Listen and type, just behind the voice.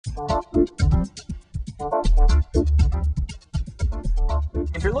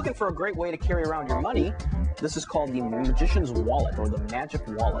If you're looking for a great way to carry around your money, this is called the Magician's Wallet, or the Magic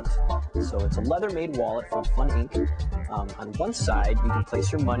Wallet. So it's a leather-made wallet from Fun Inc. On one side, you can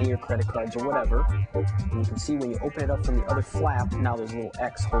place your money, your credit cards, or whatever. And you can see when you open it up from the other flap, now there's a little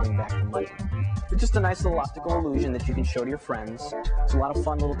X holding back the money. It's just a nice little optical illusion that you can show to your friends. It's a lot of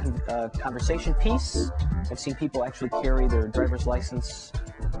fun little conversation piece. I've seen people actually carry their driver's license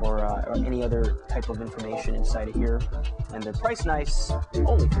or any other type of information inside of here. And they're priced nice,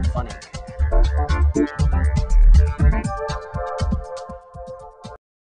 only from Fun Inc.